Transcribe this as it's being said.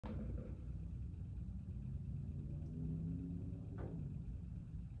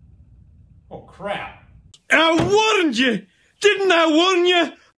Oh, crap. I warned you! Didn't I warn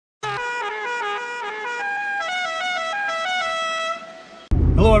you?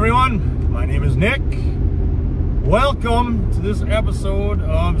 Hello, everyone. My name is Nick. Welcome to this episode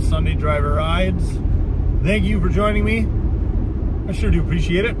of Sunday Driver Rides. Thank you for joining me. I sure do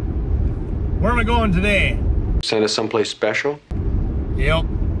appreciate it. Where am I going today? Send us someplace special? Yep.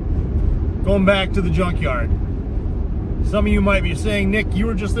 Going back to the junkyard. Some of you might be saying, Nick, you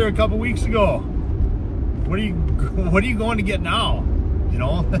were just there a couple weeks ago. What are you going to get now? You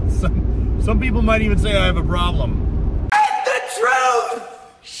know, some people might even say I have a problem. And the truth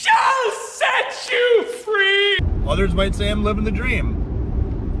shall set you free! Others might say I'm living the dream.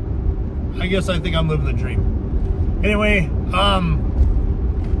 I guess I think I'm living the dream. Anyway,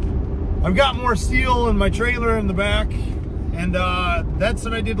 I've got more steel in my trailer in the back, and that's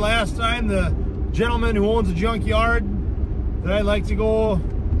what I did last time. The gentleman who owns a junkyard that I like to go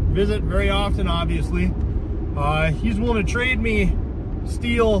visit very often, obviously, he's willing to trade me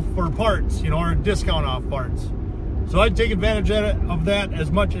steel for parts, you know, or discount off parts. So I take advantage of that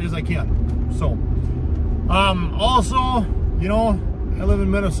as much as I can. So, also, you know, I live in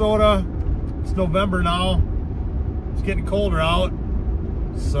Minnesota. It's November now. It's getting colder out.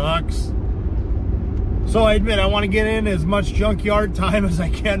 Sucks. So I admit I want to get in as much junkyard time as I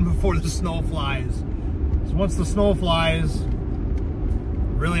can before the snow flies. So once the snow flies,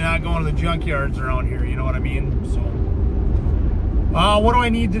 really not going to the junkyards around here, you know what I mean? So, what do I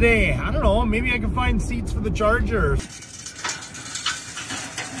need today? I don't know, maybe I can find seats for the Charger.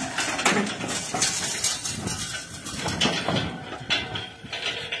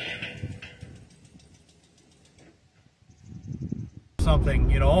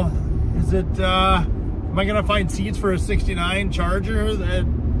 Something, you know? Is it, am I gonna find seats for a 69 Charger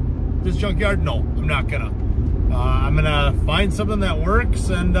at this junkyard? No, I'm not gonna. I'm gonna find something that works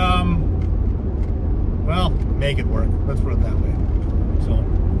and, well, make it work. Let's put it that way. So,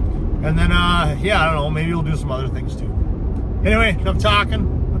 and then, yeah, I don't know, maybe we'll do some other things too. Anyway, enough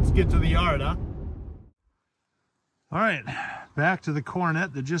talking. Let's get to the yard, huh? All right, back to the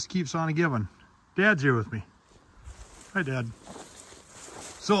Coronet that just keeps on giving. Dad's here with me. Hi, Dad.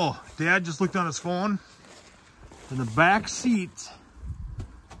 So, Dad just looked on his phone, and the back seat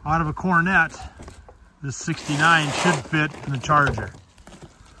out of a Coronet, this 69 should fit in the Charger.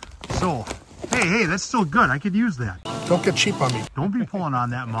 So, hey, that's still good. I could use that. Don't get cheap on me. Don't be pulling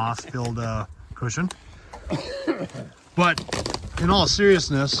on that moss-filled cushion. But, in all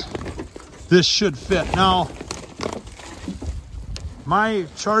seriousness, this should fit. Now, my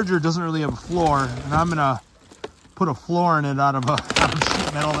Charger doesn't really have a floor, and I'm gonna put a floor in it out of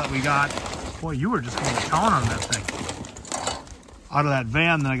sheet metal that we got. Boy, you were just going to town on that thing. Out of that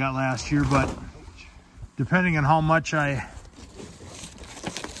van that I got last year, but depending on how much I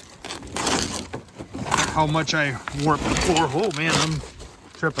warp the floor. Oh man, I'm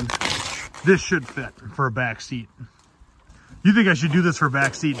tripping. This should fit for a back seat. You think I should do this for a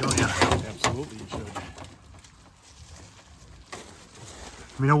back seat, don't you? Absolutely, you should.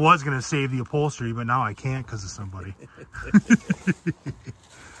 I mean, I was going to save the upholstery, but now I can't because of somebody.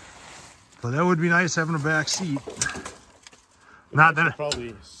 But that would be nice having a back seat. Not that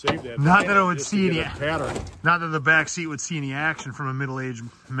probably save that. Not that I would see any pattern. Not that the back seat would see any action from a middle-aged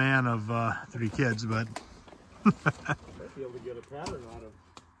man of 3 kids, but Might be able to get a pattern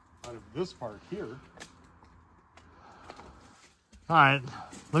out of this part here. all right,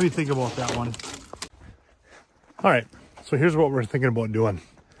 let me think about that one. All right, so here's what we're thinking about doing.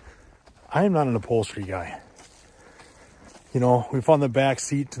 I am not an upholstery guy. You know, we found the back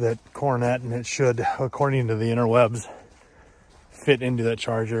seat to that Coronet, and it should, according to the interwebs, fit into that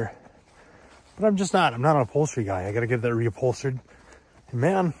Charger. But I'm just not. I'm not an upholstery guy. I got to get that reupholstered. And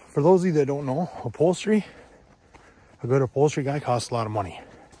man, for those of you that don't know, upholstery, a good upholstery guy costs a lot of money.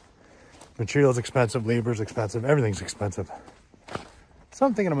 Material's expensive, labor's expensive, everything's expensive. So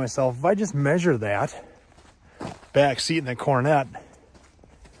I'm thinking to myself, if I just measure that back seat in that Coronet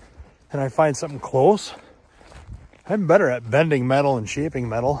and I find something close, I'm better at bending metal and shaping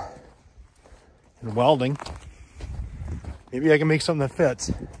metal and welding. Maybe I can make something that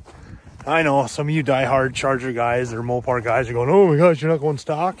fits. I know some of you diehard Charger guys or Mopar guys are going, oh my gosh, you're not going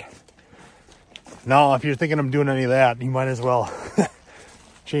stock? No, if you're thinking I'm doing any of that, you might as well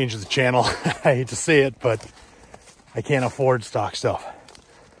change the channel. I hate to say it, but I can't afford stock stuff.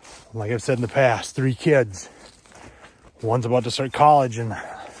 Like I've said in the past, 3 kids. One's about to start college in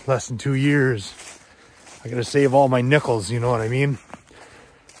less than 2 years. I gotta save all my nickels, you know what I mean?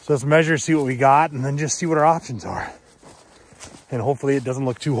 So let's measure, see what we got, and then just see what our options are. And hopefully it doesn't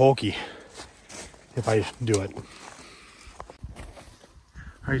look too hokey if I do it.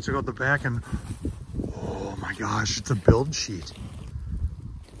 All I took out the back and, oh my gosh, it's a build sheet.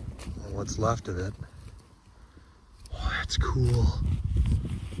 What's left of it. Oh, that's cool.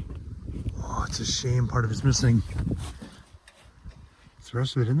 Oh, it's a shame part of it's missing. Is the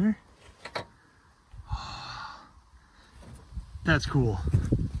rest of it in there? Oh, that's cool.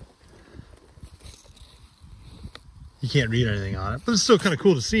 You can't read anything on it, but it's still kind of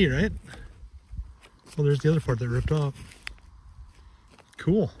cool to see, right? Well, there's the other part that ripped off.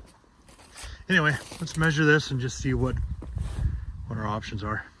 Cool. Anyway, let's measure this and just see what our options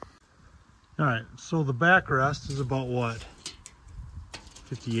are. All right, so the backrest is about what?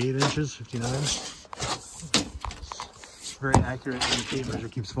 58 inches, 59? It's very accurate. The tape measure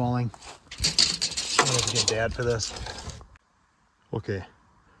keeps falling. I'm gonna have to get Dad for this. Okay,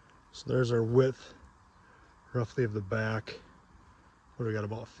 so there's our width, roughly, of the back. What do we got?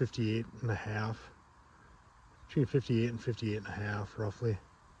 About 58 and a half. Between 58 and 58 and a half, roughly,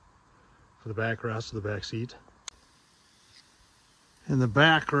 for the backrest of the back seat. And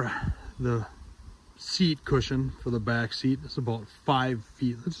the seat cushion for the back seat is about 5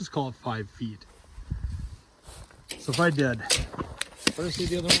 feet. Let's just call it 5 feet. So if I did, what did I say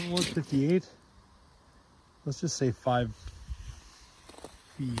the other one was? 58? Let's just say 5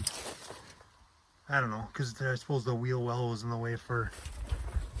 feet. I don't know, because I suppose the wheel well was in the way for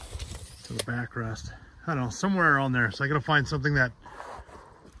the backrest. I don't know, somewhere around there. So I gotta find something that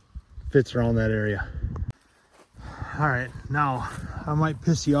fits around that area. All right, now I might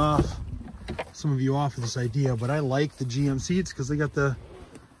piss you off, some of you off with this idea, but I like the GM seats because they got the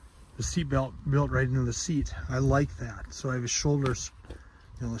seat belt built right into the seat. I like that. So I have a shoulders,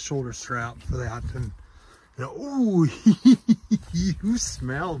 the shoulder strap for that. And ooh, you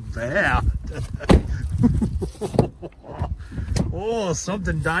smell bad. Oh,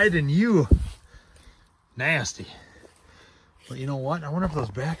 something died in you. Nasty. But you know what? I wonder if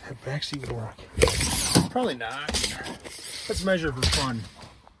that back seat would work. Probably not. Let's measure for fun.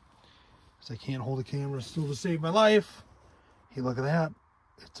 Because I can't hold a camera still to save my life. Hey, look at that.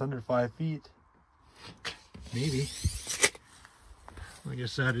 It's under 5 feet. Maybe. Like I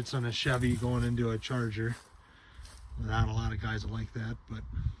said, it's on a Chevy going into a Charger. Not a lot of guys will like that, but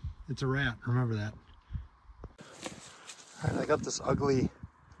it's a rat. Remember that. All right, I got this ugly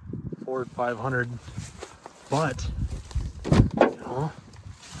Ford 500, but you know,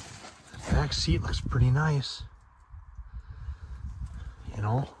 the back seat looks pretty nice. You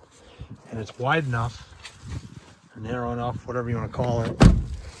know, and it's wide enough, or narrow enough, whatever you want to call it.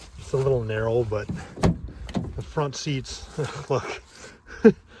 It's a little narrow, but the front seats, look,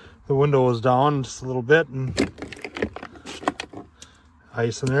 the window was down just a little bit, and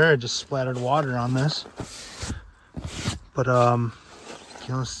ice in there. I just splattered water on this, but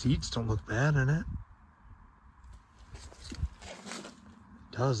you know, seats don't look bad in it.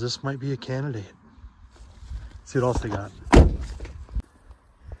 It does. This might be a candidate. Let's see what else they got.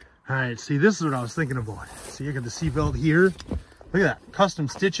 All right, see, this is what I was thinking about. See, you got the seat belt here. Look at that, custom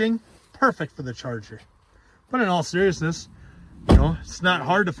stitching, perfect for the Charger. But in all seriousness, you know, it's not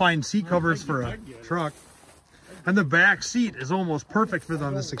hard to find seat covers for a truck. And the back seat is almost perfect for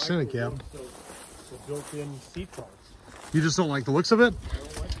on this extended cab. So built-in seat belts. You just don't like the looks of it? I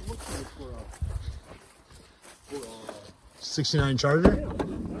don't like the looks of it for a 69 Charger?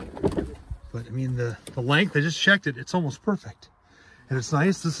 But I mean, the length, I just checked it, it's almost perfect. And it's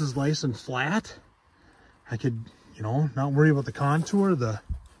nice, this is nice and flat. I could, you know, not worry about the contour, the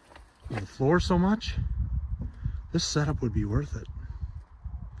floor so much. This setup would be worth it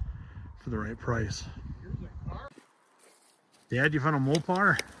for the right price. Dad, you found a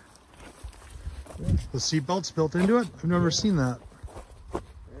Mopar? The seat belt's built into it? I've never seen that. and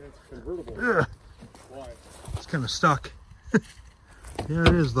it's convertible. Ugh. Why? It's kind of stuck. Yeah,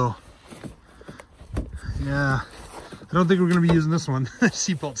 it is though. Yeah, I don't think we're going to be using this one.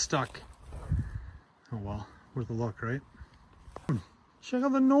 Seatbelt stuck. Oh well, worth a look, right? Check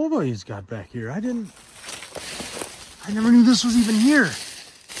out the Nova he's got back here. I never knew this was even here.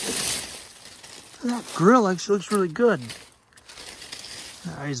 That grill actually looks really good.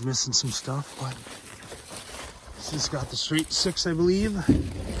 He's missing some stuff, but this has got the straight 6, I believe.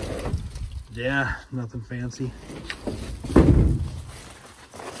 Yeah, nothing fancy.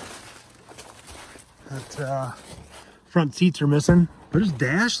 That front seats are missing. There's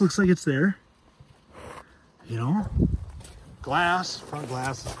dash, looks like it's there. You know, glass, front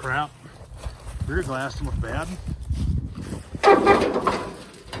glass is crap. Rear glass doesn't look bad.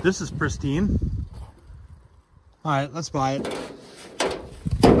 This is pristine. All right, let's buy it.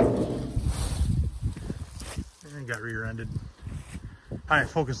 And got rear-ended. All right,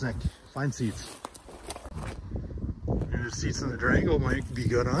 focus, Nick. Find seats. There's rear seats in the Durango might be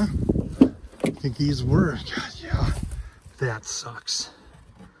good, huh? I think these were. God, yeah. That sucks.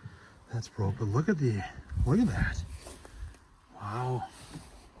 That's broke. But look at that. Wow.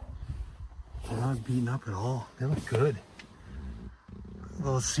 They're not beaten up at all. They look good.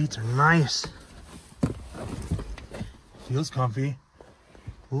 Those seats are nice. Feels comfy.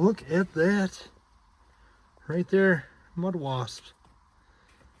 Look at that. Right there. Mud wasps.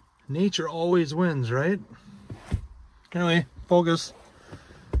 Nature always wins, right? Anyway, focus.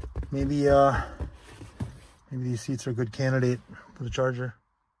 Maybe these seats are a good candidate for the Charger.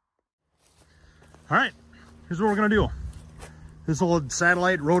 All right, here's what we're gonna do. This old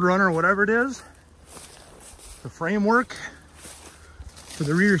satellite Roadrunner, or whatever it is, the framework for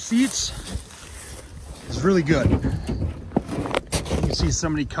the rear seats is really good. You can see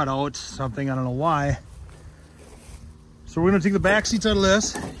somebody cut out something, I don't know why. So we're gonna take the back seats out of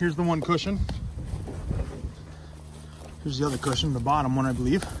this. Here's the one cushion. Here's the other cushion, the bottom one, I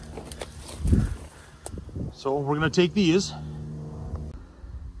believe. So we're gonna take these. And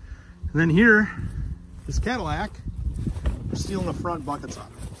then here, this Cadillac, we're stealing the front buckets on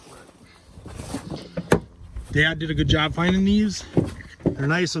it. Dad did a good job finding these. They're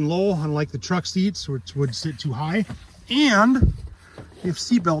nice and low, unlike the truck seats, which would sit too high. And they have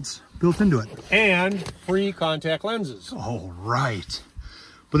seat belts built into it. And free contact lenses. Oh, right.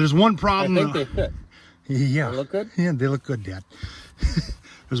 But there's one problem. I think they fit. Yeah. They look good? Yeah, they look good, Dad.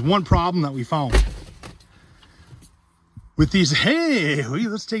 There's one problem that we found. With these, hey,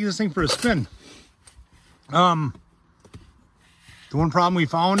 let's take this thing for a spin. The one problem we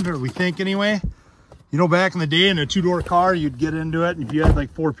found, or we think anyway, you know, back in the day in a two-door car, you'd get into it. And if you had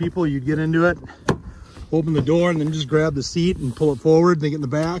like 4 people, you'd get into it, open the door, and then just grab the seat and pull it forward, they get in the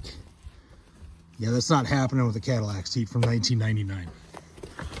back. Yeah, that's not happening with a Cadillac seat from 1999.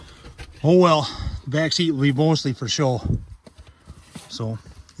 Oh well, the back seat will be mostly for show. So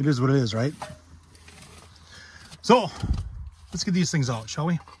it is what it is, right? So let's get these things out, shall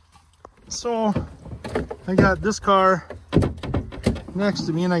we? So I got this car next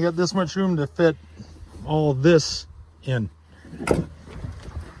to me, and I got this much room to fit all this in. And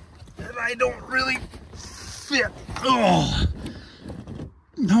I don't really fit. Oh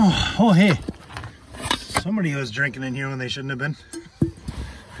no. Oh hey, somebody was drinking in here when they shouldn't have been.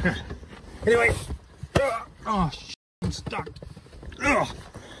 Anyway, oh shit, I'm stuck. Ugh.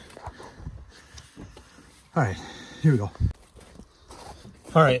 All right, here we go.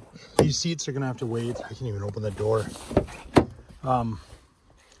 All right, these seats are gonna have to wait. I can't even open the door.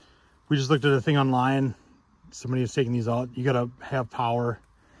 We just looked at a thing online. Somebody is taking these out. You gotta have power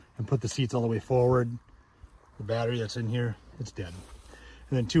and put the seats all the way forward. The battery that's in here, it's dead.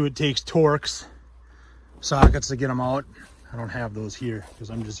 And then 2, it takes Torx sockets to get them out. I don't have those here because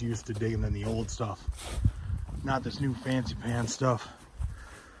I'm just used to digging in the old stuff, not this new fancy pants stuff.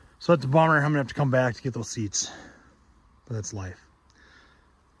 So that's a bummer. I'm gonna have to come back to get those seats, but that's life.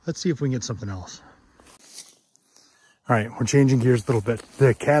 Let's see if we can get something else. All right, we're changing gears a little bit.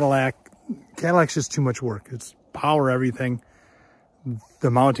 The Cadillac's just too much work. It's power everything.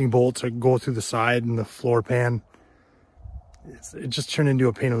 The mounting bolts go through the side and the floor pan. It just turned into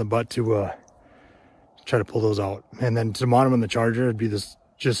a pain in the butt to try to pull those out. And then to mount them on the Charger, it'd be just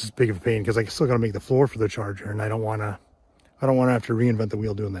as big of a pain because I still got to make the floor for the Charger, and I don't want to have to reinvent the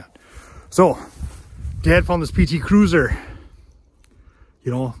wheel doing that. So Dad found this PT Cruiser.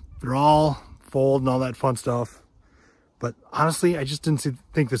 You know, they're all fold and all that fun stuff. But honestly, I just didn't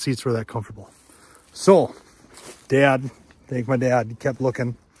think the seats were that comfortable. So Dad, thank my dad, he kept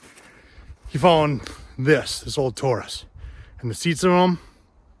looking. He found this old Taurus. And the seats on them,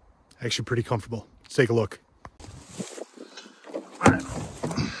 actually pretty comfortable. Let's take a look. All right.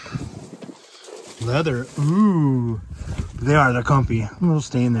 Leather, ooh. They're comfy. A little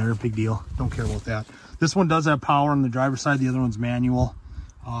stain there, big deal. Don't care about that. This one does have power on the driver's side. The other one's manual.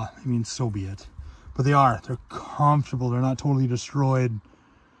 I mean, so be it. But they're comfortable. They're not totally destroyed.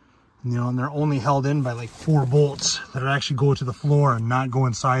 You know, and they're only held in by like 4 bolts that actually go to the floor and not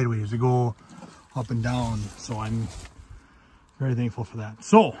going sideways. They go up and down. So I'm very thankful for that.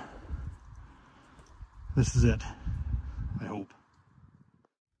 So this is it, I hope.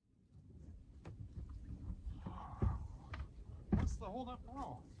 What's the hold up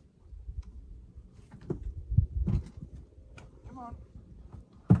now? Come on.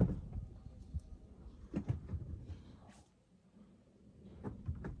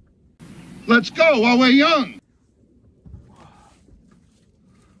 Let's go while we're young.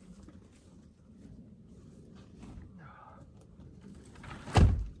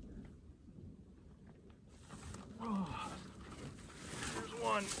 Here's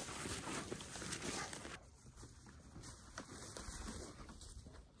one.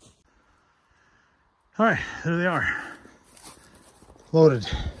 All right, there they are. Loaded.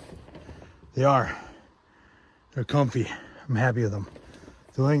 They are. They're comfy. I'm happy with them.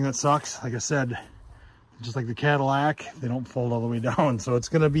 The only thing that sucks, like I said, just like the Cadillac, they don't fold all the way down. So it's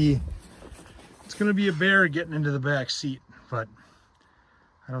gonna be a bear getting into the back seat, but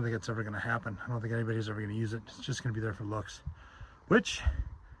I don't think it's ever gonna happen. I don't think anybody's ever gonna use it. It's just gonna be there for looks, which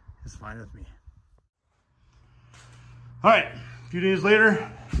is fine with me. All right, a few days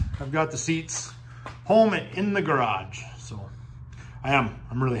later, I've got the seats home and in the garage. So I'm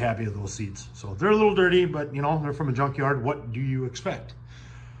really happy with those seats. So they're a little dirty, but you know, they're from a junkyard. What do you expect?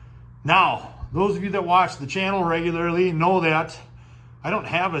 Now, those of you that watch the channel regularly know that I don't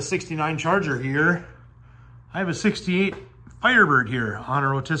have a 69 Charger here. I have a 68 Firebird here on a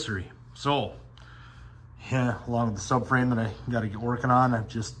rotisserie. So yeah, along with the subframe that I got to get working on, I've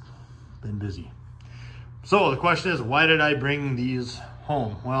just been busy. So the question is, why did I bring these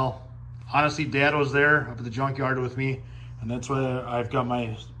home? Well, honestly, Dad was there up at the junkyard with me, and that's why I've got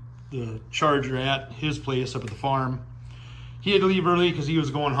the Charger at his place up at the farm. He had to leave early because he was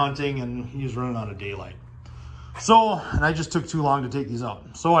going hunting and he was running out of daylight. So, and I just took too long to take these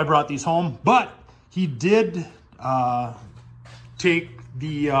out. So I brought these home, but he did take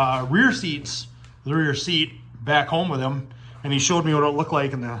the rear seats, the rear seat back home with him, and he showed me what it looked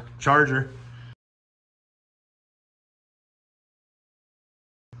like in the Charger.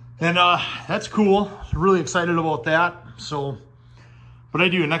 And that's cool. I'm really excited about that. So, but I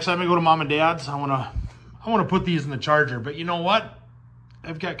do. Next time I go to Mom and Dad's, I wanna put these in the Charger. But you know what?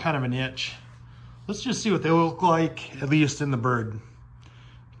 I've got kind of an itch. Let's just see what they look like, at least in the Bird. It'd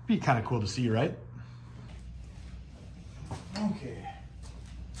be kind of cool to see, right? Okay.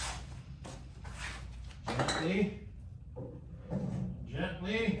 Gently.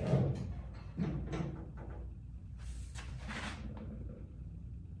 Gently.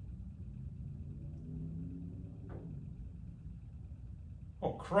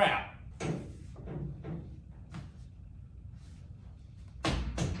 Oh, crap.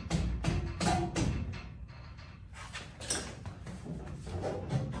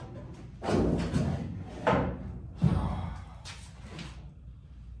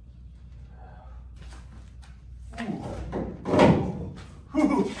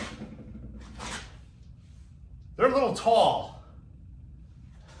 They're a little tall.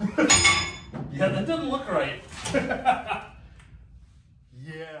 Yeah, that doesn't look right.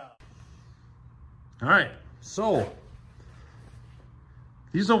 Yeah. All right, so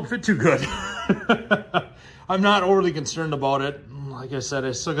these don't fit too good. I'm not overly concerned about it. Like I said,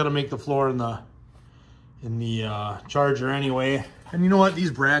 I still got to make the floor in the Charger anyway. And you know what?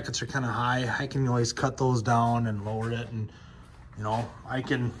 These brackets are kind of high. I can always cut those down and lower it, and you know, I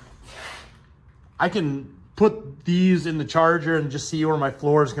can put these in the Charger and just see where my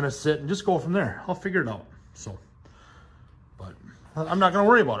floor is going to sit and just go from there. I'll figure it out. So, but I'm not going to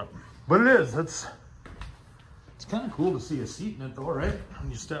worry about it. But it is. It's kind of cool to see a seat in it though, right? When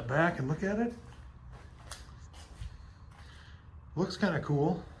you step back and look at it. Looks kind of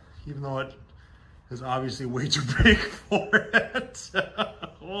cool, even though it is obviously way too big for it.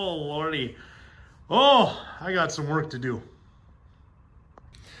 Oh, Lordy. Oh, I got some work to do.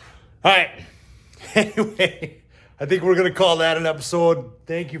 All right. Anyway, I think we're going to call that an episode.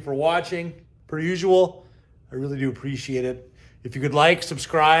 Thank you for watching. Per usual, I really do appreciate it. If you could like,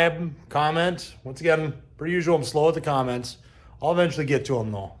 subscribe, comment. Once again, per usual, I'm slow at the comments. I'll eventually get to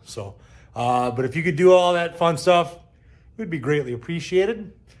them though. So, but if you could do all that fun stuff, it would be greatly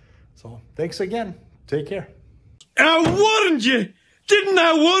appreciated. So thanks again. Take care. I warned you! Didn't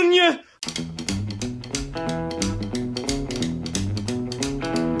I warn you?